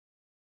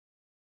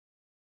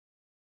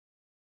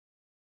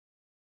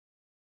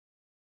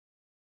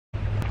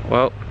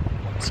Well,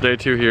 it's day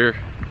 2 here,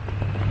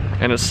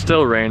 and it's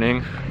still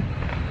raining.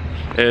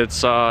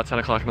 It's 10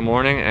 o'clock in the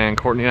morning, and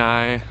Courtney and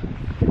I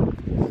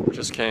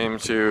just came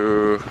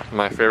to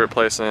my favorite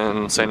place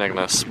in St.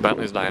 Ignace,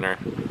 Bentley's Diner.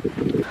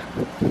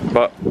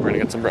 But we're gonna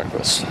get some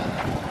breakfast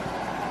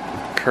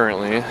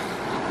currently,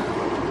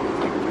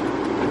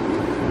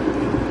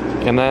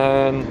 and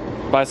then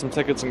buy some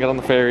tickets and get on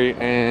the ferry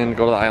and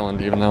go to the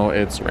island, even though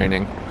it's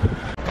raining.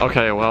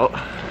 Okay, well,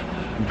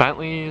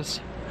 Bentley's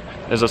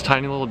is this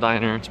tiny little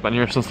diner. It's been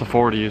here since the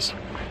 40s,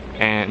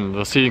 and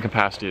the seating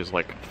capacity is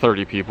like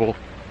 30 people.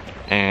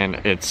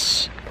 And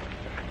it's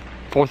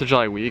 4th of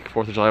July week.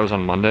 4th of July was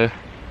on Monday,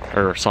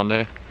 or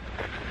Sunday.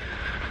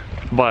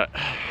 But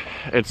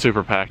it's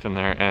super packed in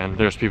there, and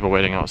there's people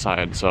waiting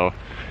outside. So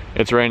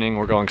it's raining,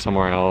 we're going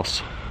somewhere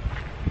else.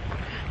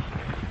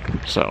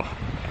 So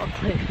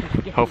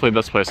hopefully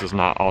this place is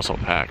not also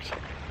packed.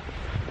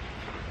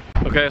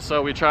 Okay,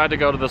 so we tried to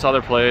go to this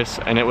other place,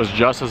 and it was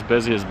just as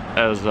busy as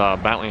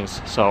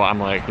Bentley's. So I'm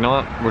like, you know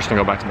what? We're just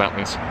gonna go back to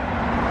Bentley's.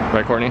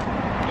 Right, Courtney?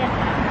 Yeah.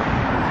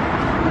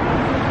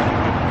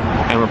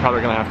 And we're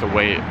probably gonna have to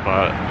wait,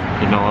 but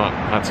you know what?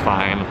 That's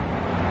fine.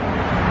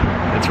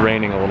 It's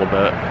raining a little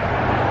bit.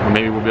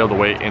 Maybe we'll be able to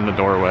wait in the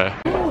doorway.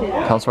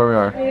 Tell us where we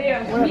are.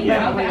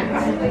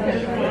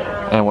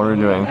 And what are we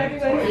doing?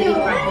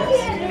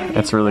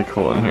 It's really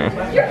cool in here.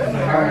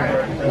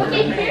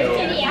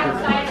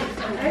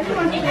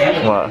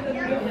 What?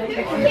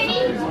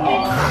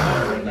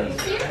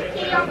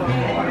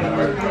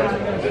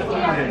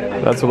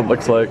 That's what it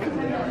looks like.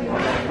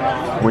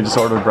 We just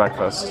ordered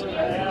breakfast.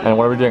 And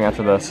what are we doing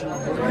after this?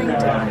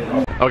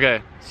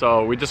 Okay,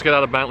 so we just got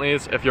out of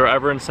Bentley's. If you're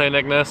ever in St.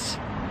 Ignace,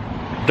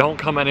 don't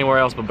come anywhere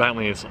else but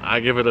Bentley's. I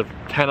give it a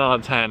 10 out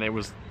of 10. It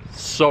was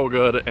so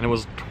good, and it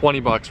was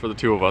 20 bucks for the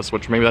 2 of us,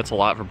 which maybe that's a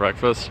lot for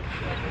breakfast.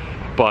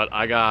 But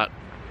I got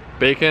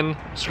bacon,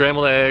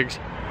 scrambled eggs,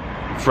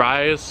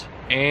 fries,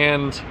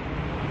 and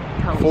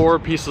 4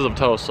 pieces of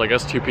toast. So I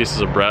guess 2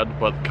 pieces of bread,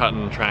 but cut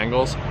in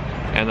triangles.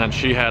 And then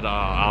she had an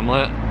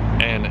omelet,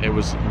 and it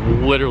was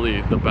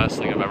literally the best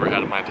thing I've ever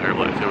had in my entire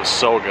life. It was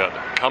so good.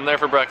 Come there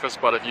for breakfast,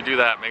 but if you do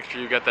that, make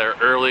sure you get there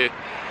early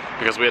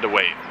because we had to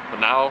wait. But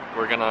now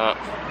we're gonna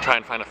try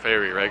and find a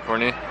ferry, right,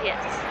 Courtney?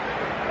 Yes.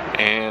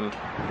 And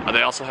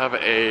they also have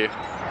a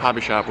hobby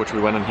shop, which we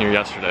went in here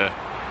yesterday.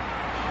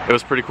 It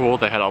was pretty cool.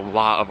 They had a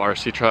lot of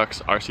RC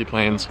trucks, RC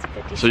planes,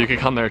 so you could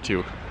come there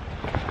too.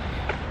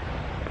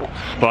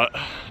 But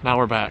now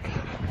we're back.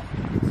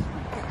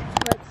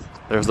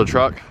 There's the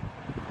truck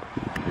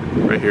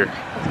right here.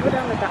 Let's go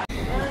down the dock.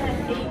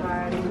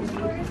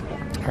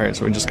 Alright,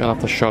 so we just got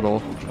off the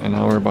shuttle, and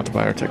now we're about to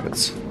buy our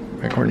tickets.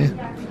 Right, Courtney?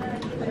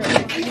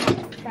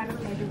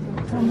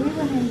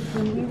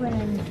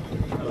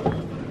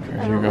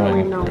 Where are you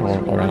going?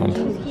 Go around.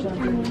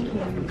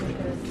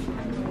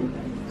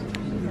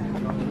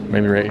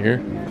 Maybe right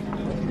here?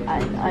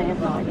 I have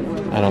no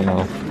idea. I don't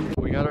know.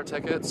 We got our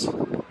tickets,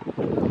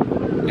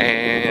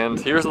 and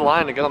here's the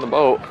line to get on the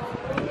boat.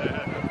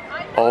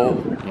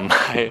 Oh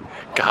my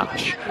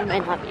gosh. We may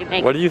not be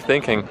making. What are you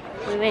thinking?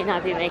 We may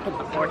not be making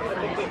the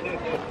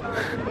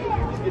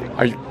 45.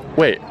 Are you?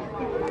 Wait.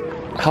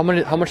 How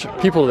much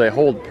people do they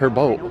hold per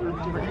boat?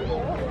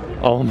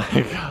 Oh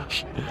my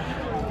gosh.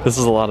 This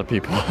is a lot of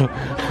people.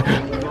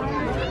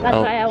 That's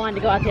why I wanted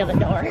to go out the other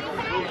door.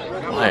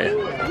 Why?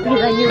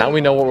 Now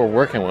we know what we're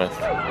working with.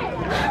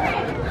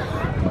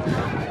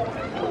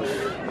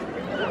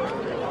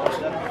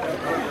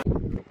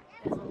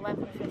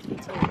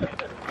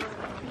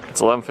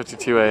 It's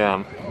 11:52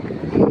 a.m.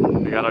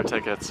 We got our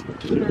tickets.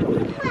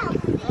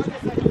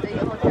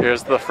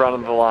 Here's the front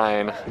of the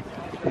line,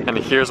 and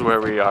here's where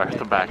we are at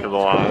the back of the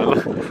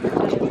line.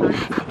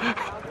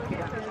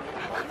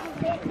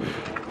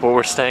 But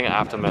we're staying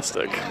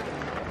optimistic.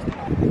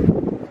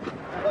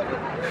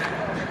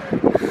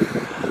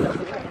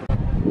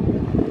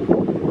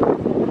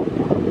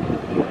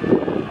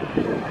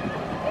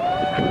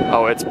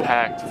 Oh, it's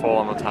packed full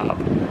on the top.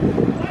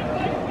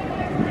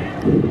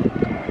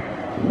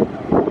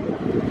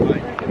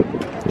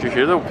 Do you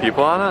hear the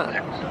people on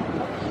it?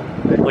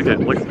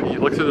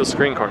 Look through the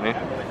screen, Courtney.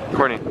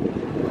 Courtney,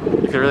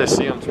 you can really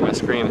see them through my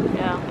screen.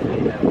 Yeah.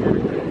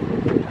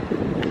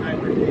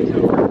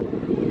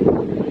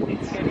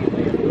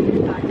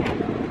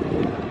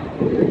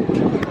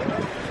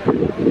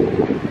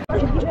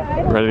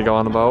 Ready to go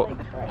on the boat?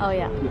 Oh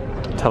yeah.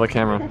 Tell the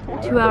camera.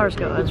 2 hours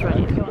ago, I was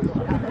ready to go on the boat.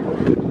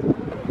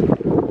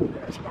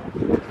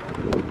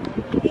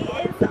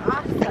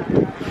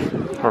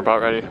 We're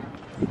about ready.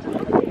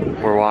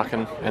 We're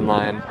walking in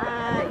line.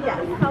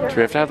 Do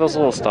we have to have those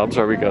little stubs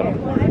or are we good?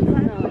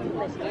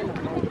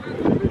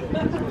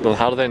 Well,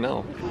 how do they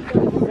know?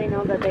 They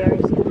know that they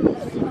already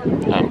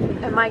skipped. Oh.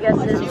 And my guess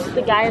is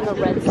the guy in the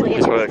red sleeve.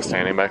 He's probably like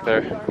standing back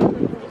there.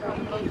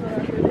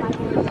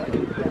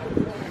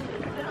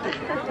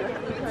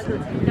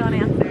 Don't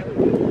answer.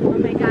 Oh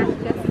my gosh,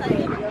 just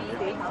like.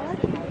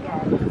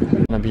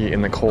 Gonna be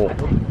in the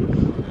cold.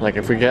 Like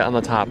if we get on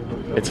the top,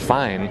 it's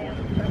fine.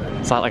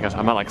 It's not like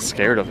I'm not like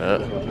scared of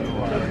it.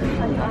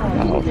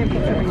 Oh.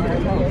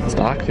 Does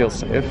Doc feel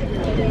safe?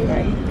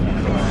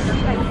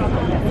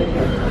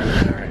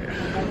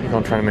 Alright,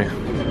 don't try me.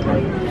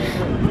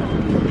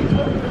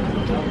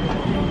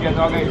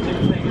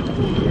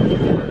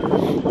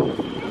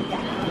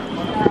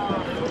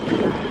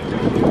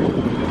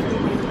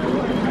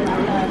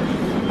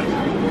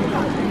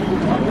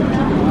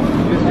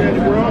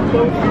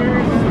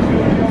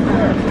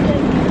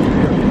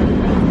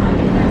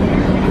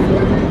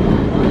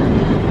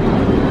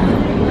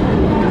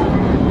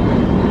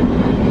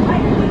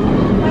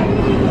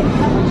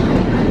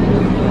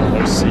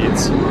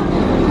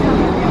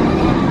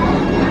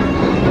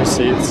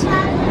 Seats.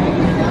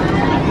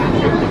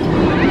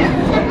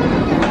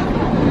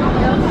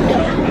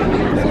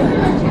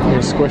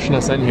 You're squishing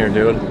us in here,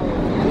 dude.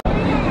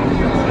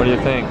 What do you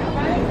think?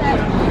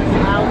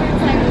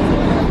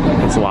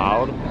 It's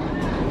loud.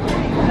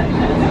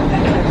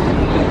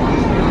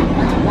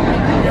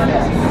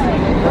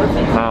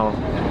 Wow.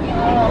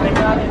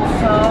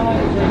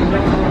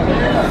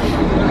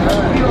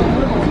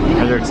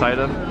 Are you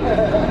excited?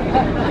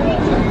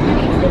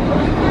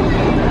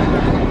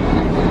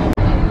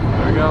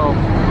 There we go.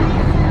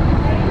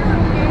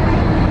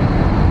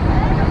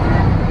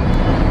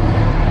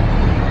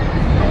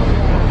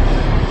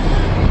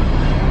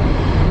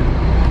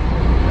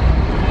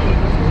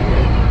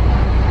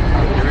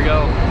 Here we go.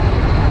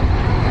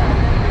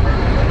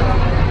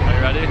 Are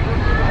you ready?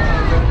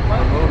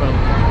 We're moving.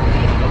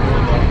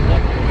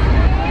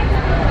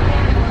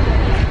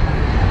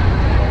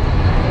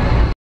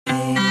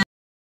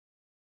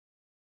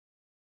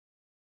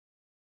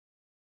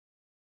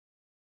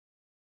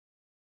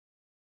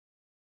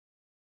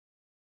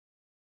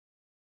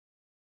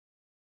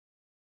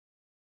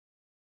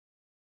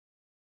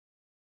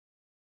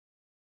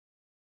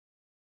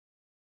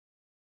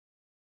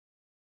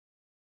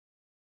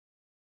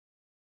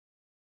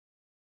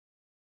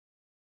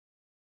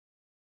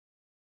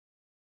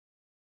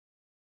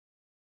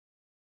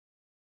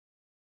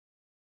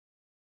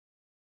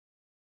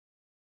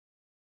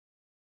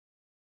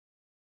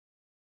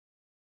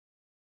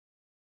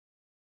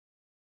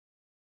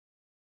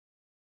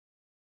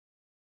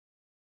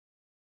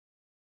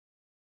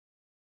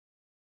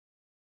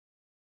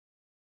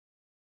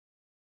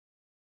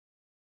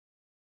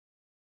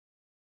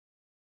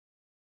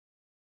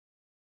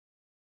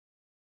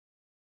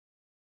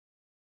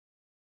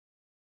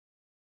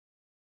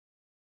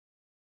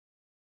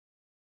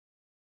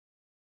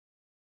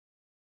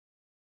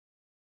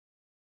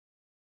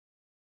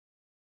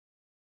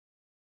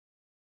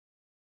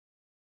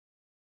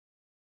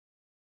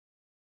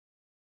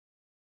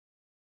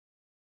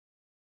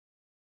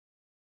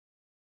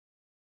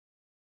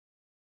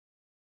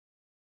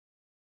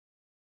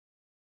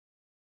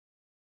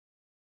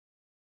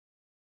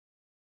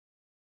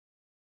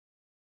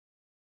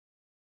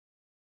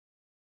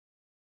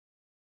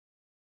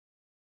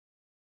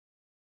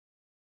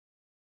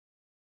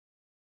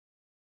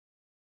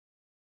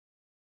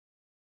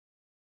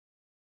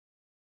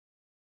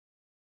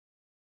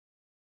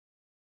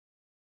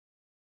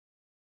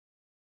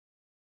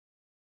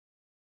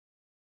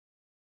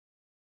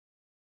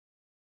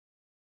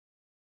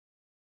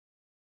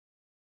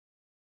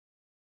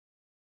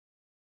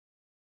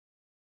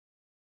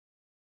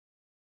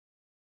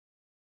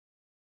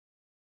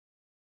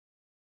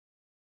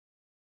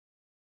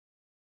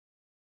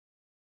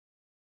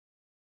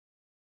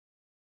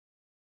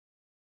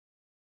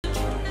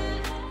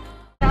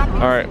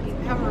 All right.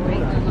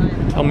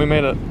 Tell me we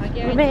made it.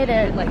 We made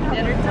it. Like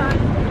dinner time.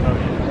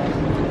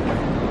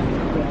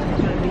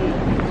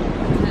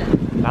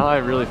 Now I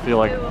really feel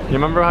like. You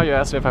remember how you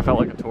asked me if I felt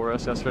like a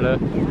tourist yesterday?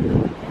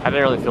 I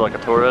didn't really feel like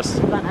a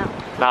tourist. But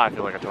Now I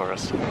feel like a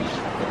tourist. They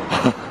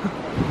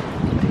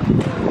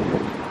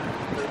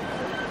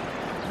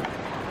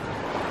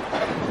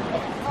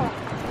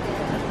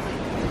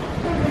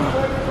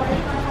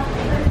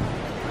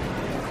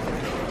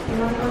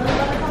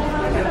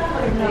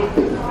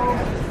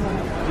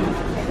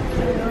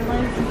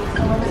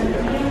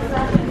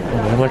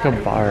have like a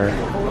bar.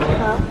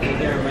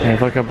 They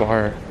have like a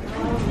bar.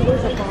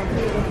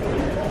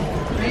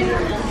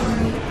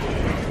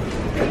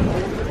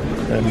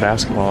 And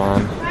basketball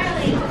on.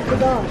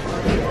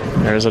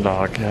 There's a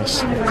dog,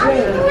 yes.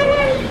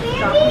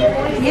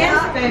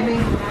 Yes, baby.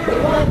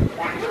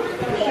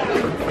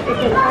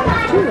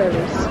 Two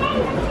rivers.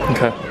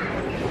 Okay.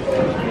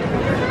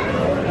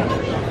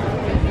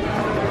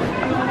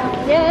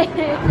 Yay!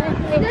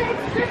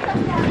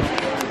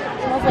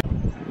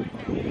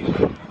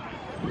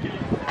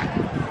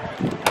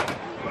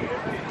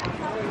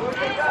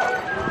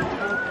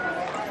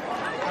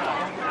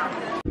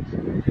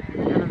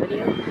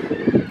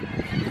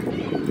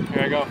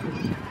 Here I go.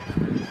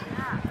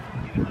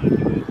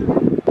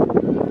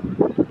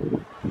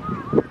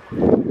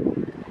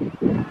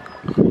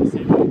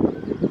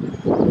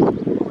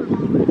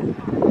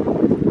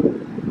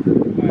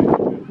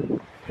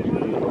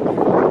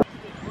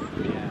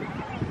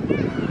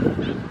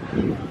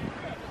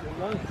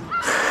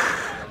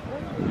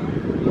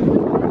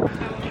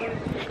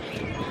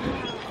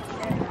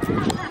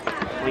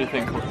 do you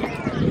think, Courtney?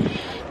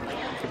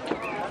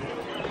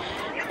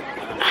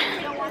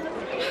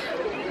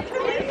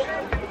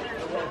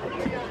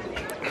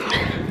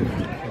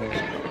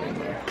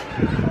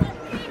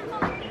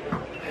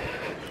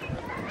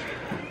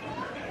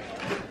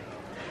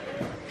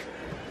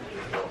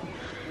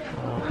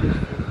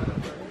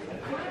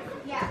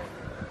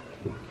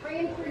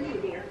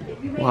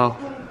 Wow.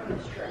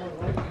 It's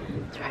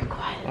very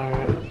quiet.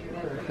 Alright.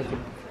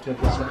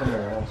 Get this up on the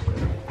wall.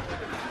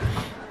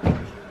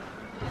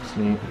 It's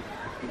neat.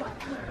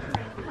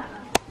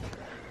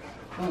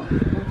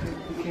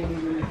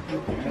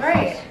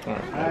 Right.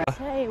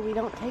 Hey, we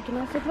don't take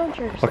enough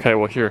adventures. Okay,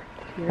 well here.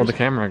 Hold the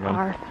camera again.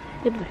 Our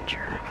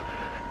adventure.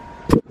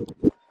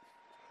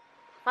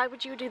 Why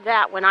would you do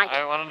that when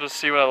I wanted to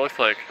see what I looked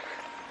like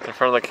in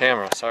front of the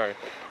camera, sorry.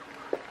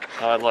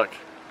 How'd I look?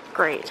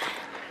 Great.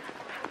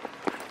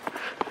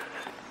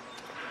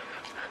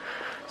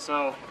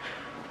 So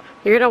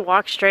You're gonna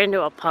walk straight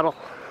into a puddle.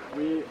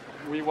 we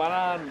went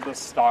on the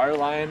Star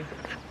Line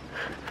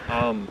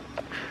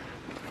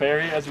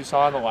ferry, as you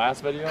saw in the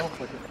last video.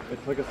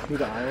 It took us to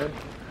the island,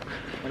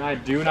 and I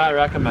do not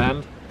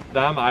recommend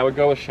them. I would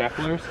go with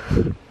Scheffler's.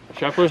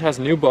 Scheffler's has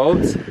new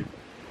boats,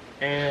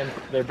 and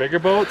they're bigger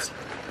boats.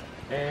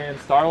 And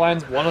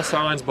one of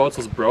Star Line's boats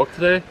was broke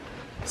today,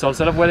 so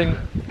instead of waiting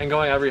and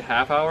going every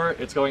half hour,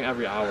 it's going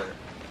every hour.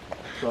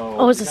 So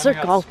Oh, is this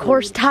their golf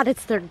course? Todd,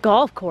 it's their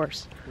golf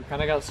course. We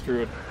kind of got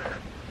screwed.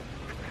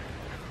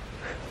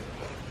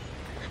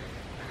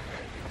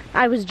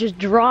 I was just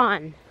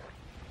drawn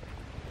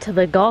to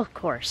the golf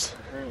course.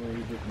 Apparently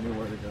you just knew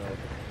where to go.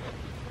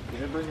 You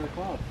didn't bring your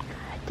club.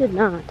 I did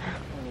not.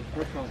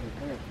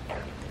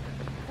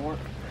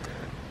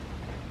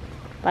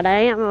 But I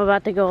am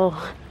about to go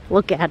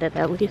look at it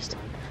at least.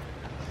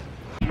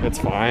 It's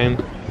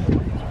fine.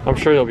 I'm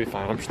sure you'll be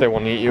fine. I'm sure they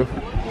won't eat you.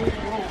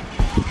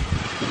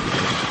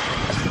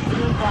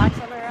 Blocks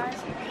on their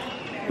eyes?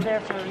 They're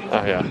there for a reason.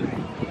 Oh yeah.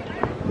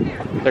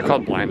 They're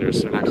called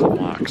blinders. They're not called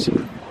blocks.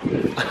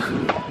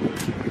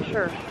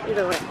 Sure,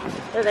 either way.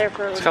 They're there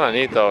for a It's reason. kind of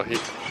neat though.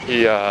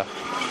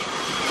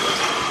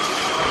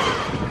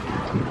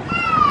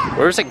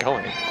 Where's it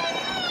going?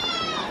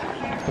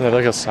 Is it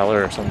like a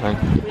cellar or something?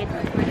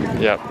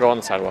 Yeah, go on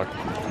the sidewalk.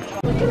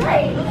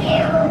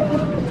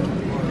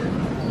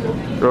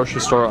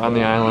 Grocery store on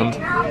the island.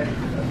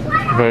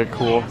 Very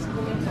cool.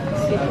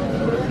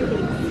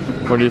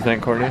 What do you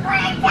think, Courtney?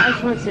 I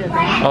just want to see it.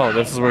 Oh,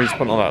 this is where he's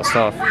putting all that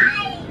stuff.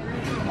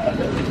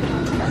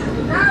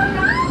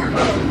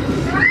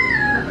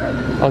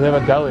 Oh, they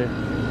have a deli.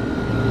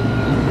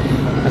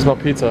 I smell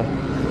pizza.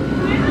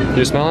 Do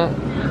you smell it?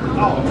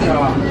 Oh,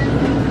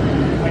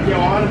 you're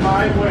on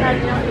my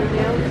way.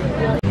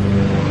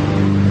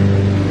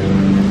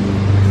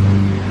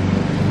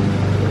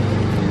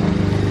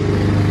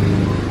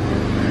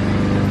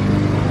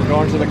 We're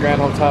going to the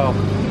Grand Hotel.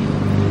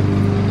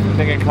 I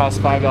think it costs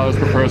 $5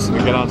 per person to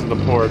get onto the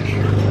porch.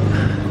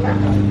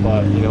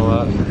 But you know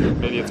what?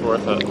 Maybe it's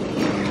worth it.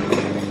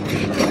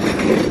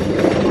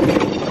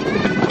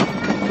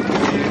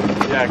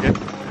 Yeah, good.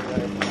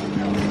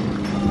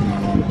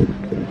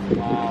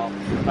 Wow,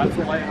 that's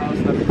the lighthouse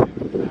that we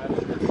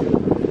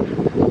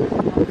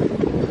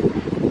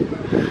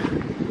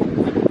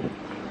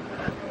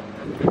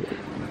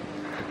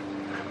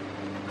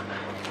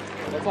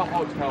That's a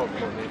hotel,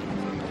 Courtney.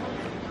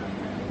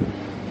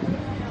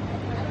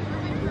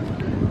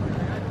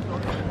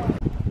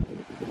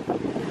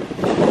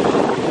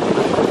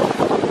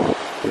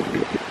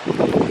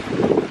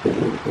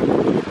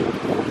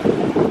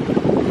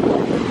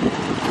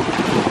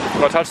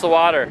 Go touch the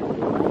water.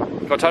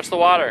 Go touch the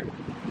water.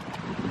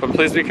 But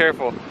please be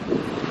careful.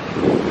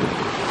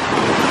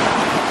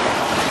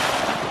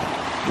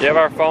 You have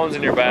our phones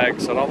in your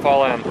bag, so don't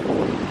fall in.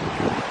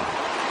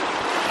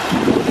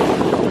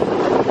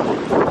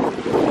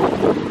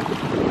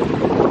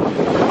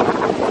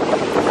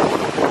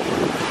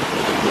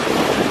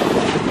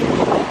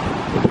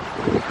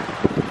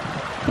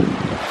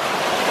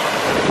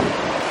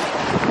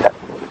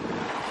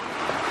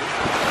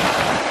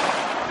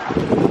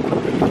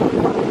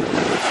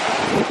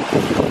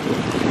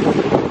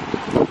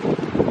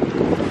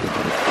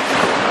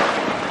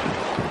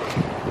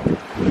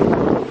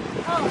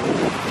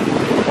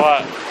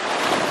 What?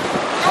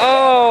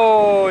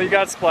 Oh, you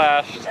got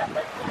splashed.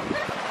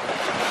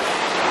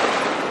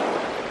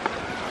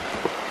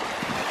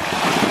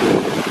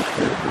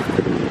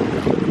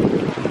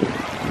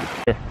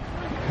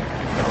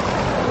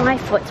 My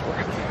foot's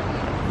wet.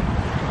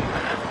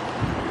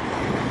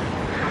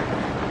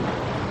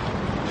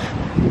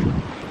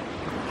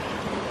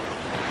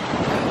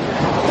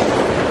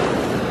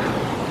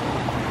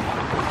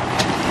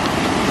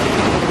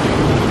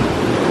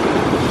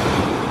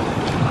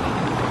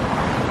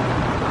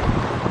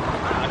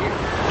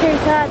 Here,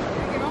 Todd.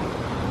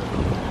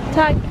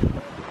 Todd.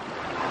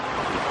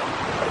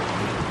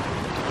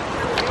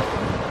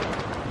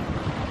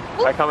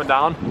 Am I coming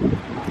down?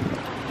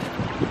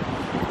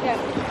 Yeah.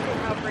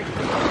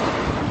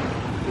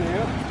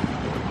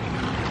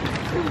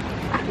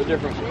 The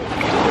difference.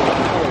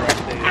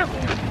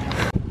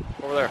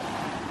 over there.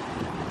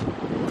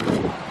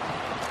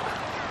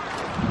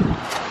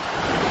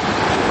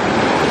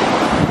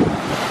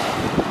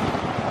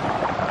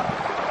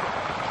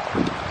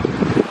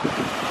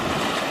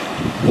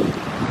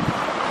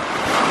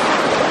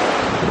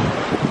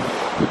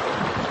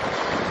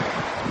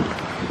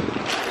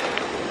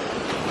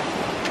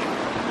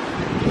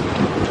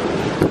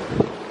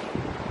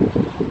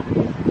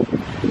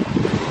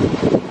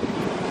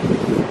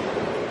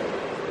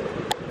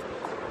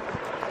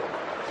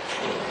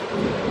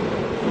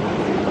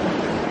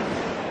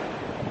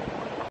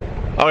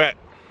 Okay.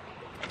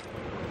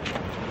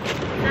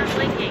 Not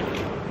blinking.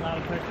 Not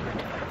a picture.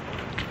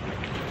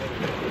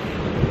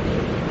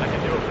 I can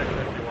do a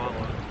picture if you want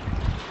one.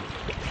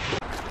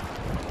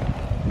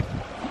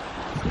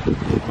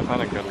 But not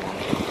a good one.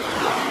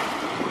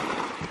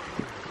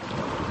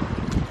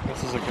 This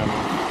is a good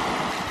one.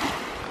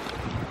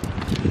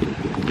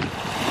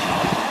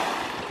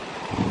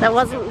 That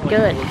wasn't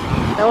good.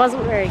 That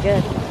wasn't very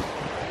good.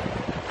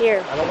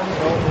 Here. I don't want to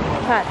go.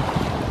 Cut.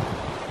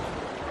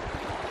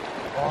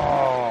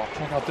 Oh,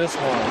 check out this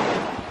one.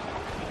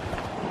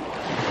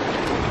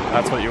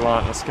 That's what you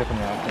want, a skipping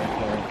rope right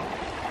there.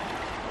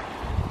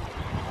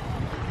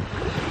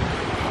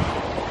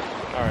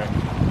 Alright,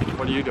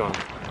 what are you doing?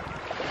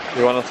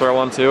 You want to throw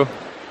one too?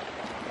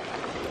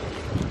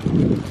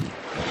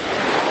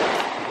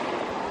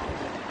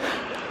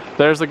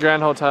 There's the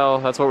Grand Hotel,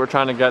 that's what we're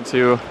trying to get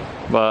to,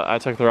 but I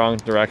took the wrong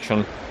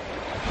direction.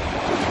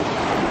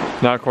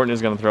 Now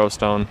Courtney's gonna throw a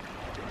stone.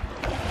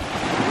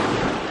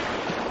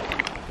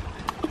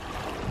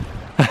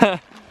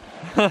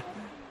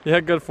 You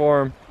had good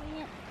form.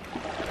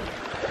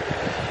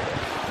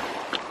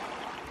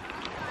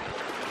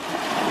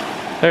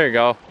 There you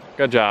go.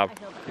 Good job.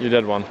 You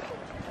did one.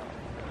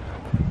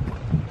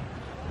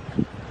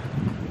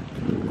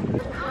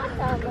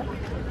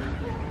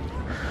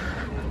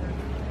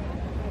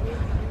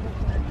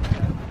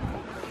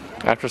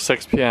 After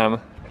 6 p.m.,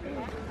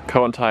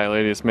 coat and tie,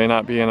 ladies, may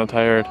not be in a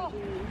tired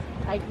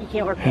You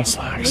can't wear and pants.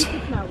 slacks.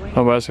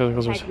 Oh, but I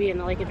have to be in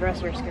like a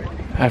dress or a skirt.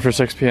 after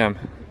 6 p.m.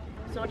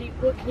 So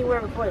what can you wear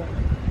before that?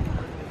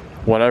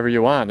 Whatever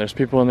you want. There's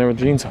people in there with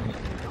jeans on.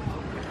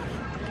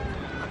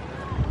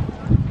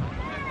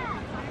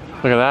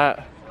 Look at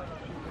that.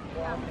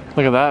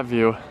 Look at that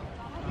view.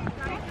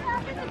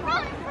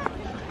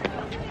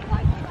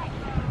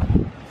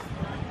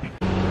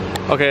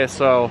 Okay,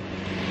 so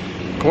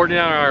Courtney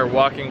and I are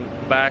walking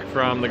back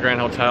from the Grand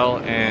Hotel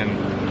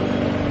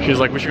and she's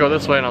like, we should go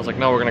this way, and I was like,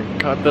 no, we're gonna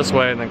cut this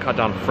way and then cut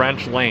down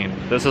French Lane.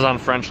 This is on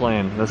French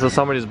Lane. This is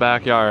somebody's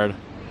backyard.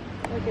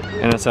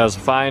 And it says,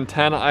 find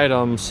 10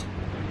 items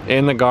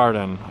in the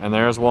garden. And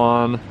there's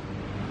one.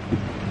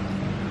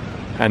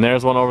 And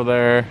there's one over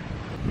there.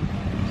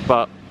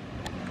 But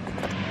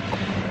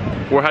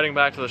we're heading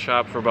back to the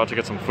shop. We're about to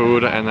get some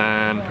food and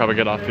then probably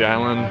get off the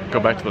island, go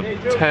back to the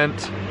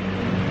tent.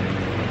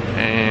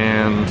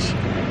 And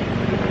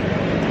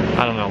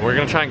I don't know, we're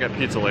gonna try and get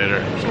pizza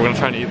later. So we're gonna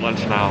try and eat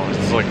lunch now.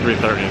 It's like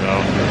 3:30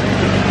 though.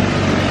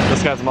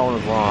 This guy's mowing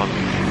his lawn.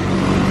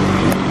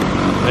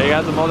 They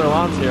guys that mow their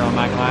lawns here on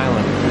Mackinac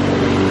Island.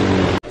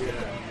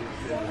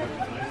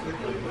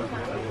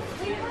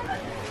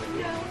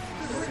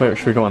 Wait,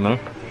 should we go in there?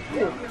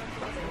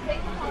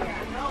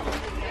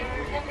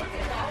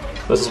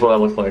 This is what I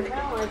look like.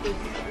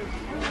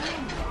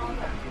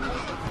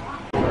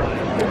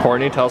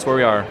 Courtney, tell us where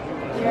we are.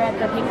 You're at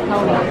the Pink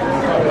Pony.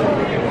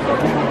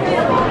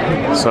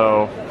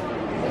 So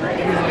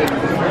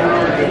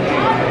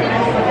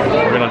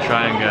we're gonna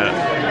try and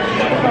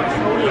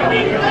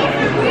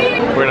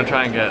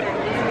get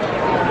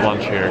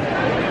lunch here,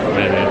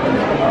 maybe.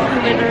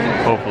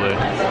 Hopefully.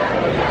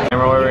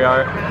 Remember where we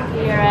are?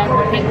 You're at the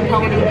Pink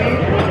Pony.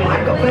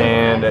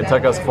 And it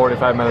took us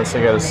 45 minutes to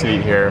get a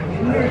seat here,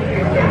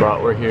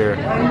 but we're here,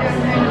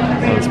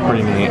 and it's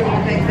pretty neat.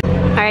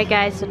 Alright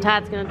guys, so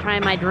Todd's gonna try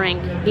my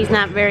drink. He's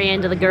not very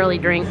into the girly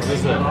drinks. What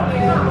is it?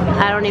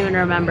 I don't even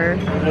remember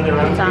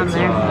what's on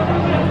there.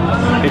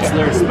 It's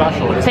their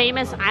special.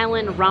 Famous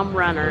Island Rum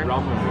Runner.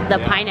 The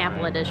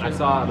pineapple edition. I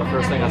saw, the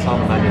first thing I saw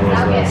on the menu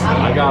was this.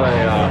 I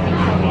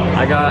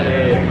got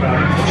a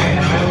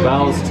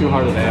Bell's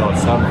Two-Hearted Ale at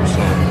 7%.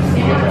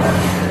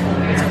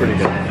 It's pretty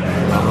good.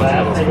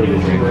 It's pretty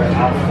good.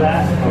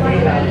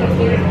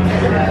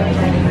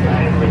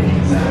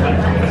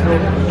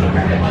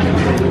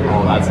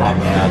 Oh, that's not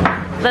bad.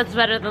 That's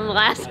better than the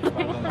last one.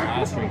 Better than the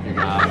last week you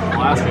got. The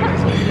last week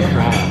was like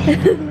trash.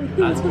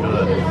 That's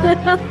good.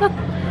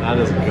 That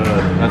is good.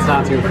 That's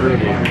not too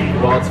fruity.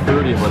 Well, it's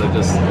fruity, but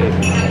it's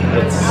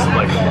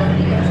like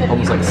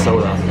almost like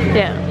soda.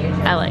 Yeah,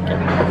 I like it.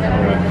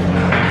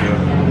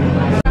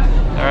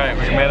 Alright,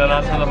 we made it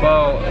onto the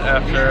boat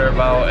after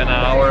about an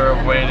hour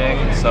of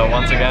waiting. So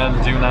once again,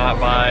 do not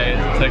buy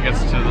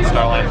tickets to the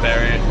Starline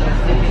Ferry.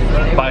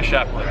 Buy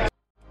Shepherd.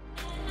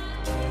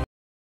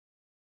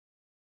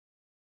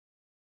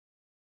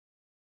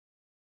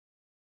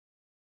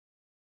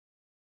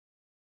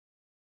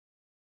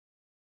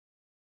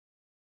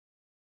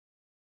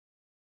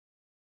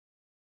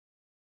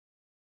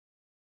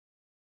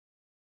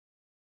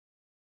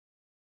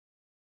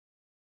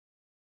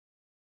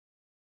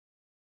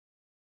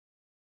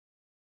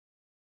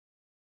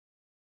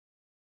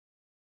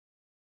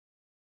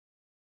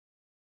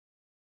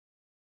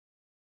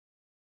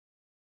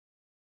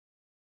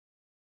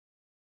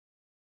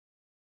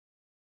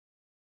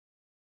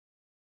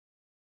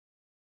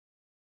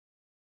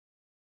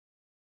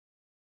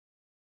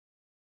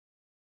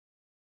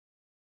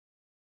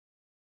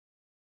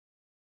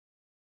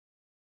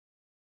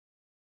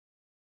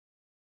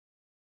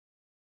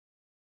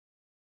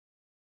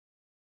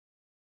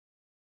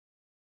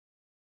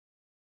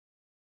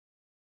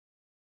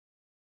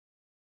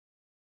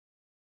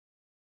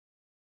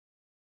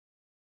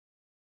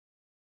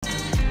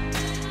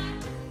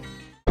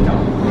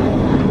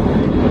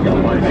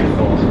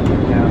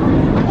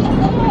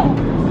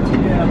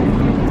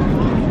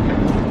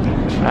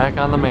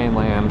 on the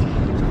mainland.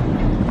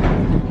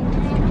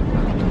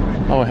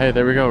 Oh, hey,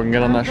 there we go. We can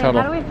get on that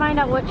shuttle. How do we find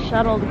out what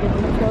shuttle to get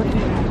to go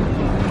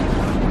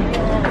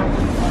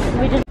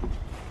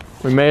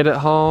to? We made it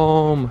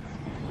home.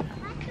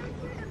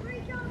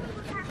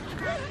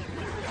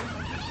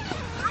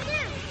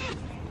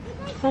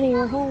 Honey,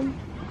 we're home.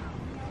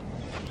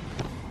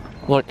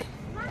 Look,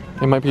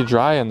 it might be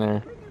dry in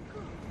there.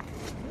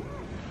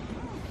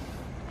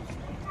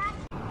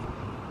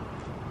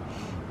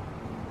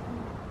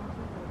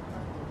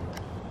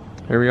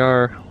 Here we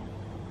are.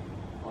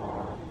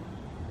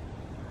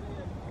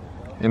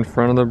 In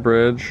front of the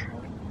bridge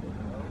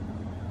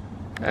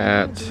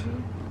at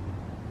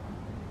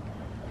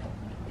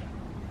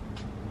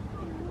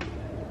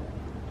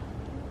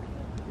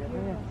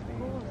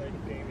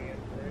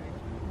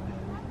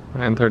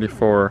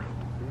 (9:34).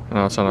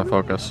 No, it's not a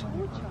focus.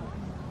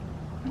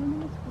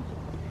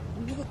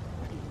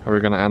 Are we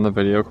gonna end the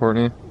video,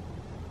 Courtney?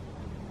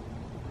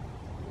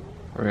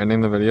 Are we ending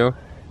the video?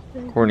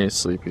 Courtney's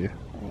sleepy.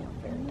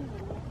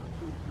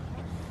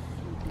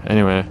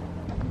 Anyway,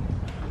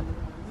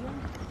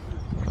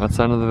 that's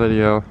the end of the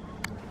video.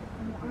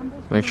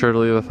 Make sure to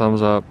leave a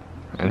thumbs up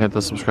and hit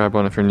the subscribe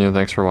button if you're new.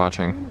 Thanks for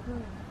watching.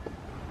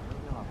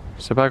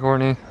 Say bye,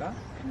 Courtney.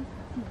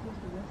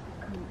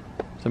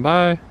 Say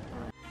bye.